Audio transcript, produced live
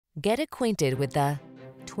Get acquainted with the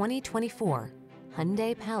 2024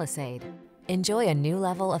 Hyundai Palisade. Enjoy a new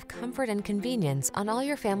level of comfort and convenience on all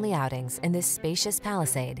your family outings in this spacious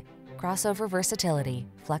Palisade. Crossover versatility,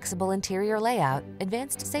 flexible interior layout,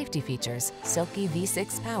 advanced safety features, silky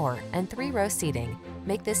V6 power, and 3-row seating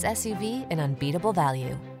make this SUV an unbeatable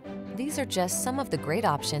value. These are just some of the great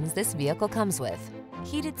options this vehicle comes with: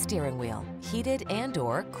 heated steering wheel, heated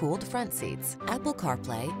and/or cooled front seats, Apple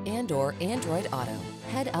CarPlay and/or Android Auto,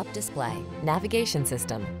 head-up display, navigation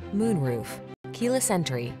system, moonroof, keyless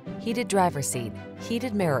entry, heated driver's seat,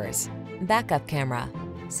 heated mirrors, backup camera.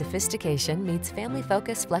 Sophistication meets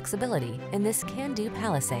family-focused flexibility in this can-do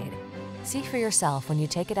Palisade. See for yourself when you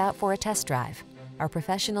take it out for a test drive. Our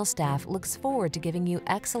professional staff looks forward to giving you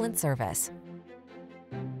excellent service.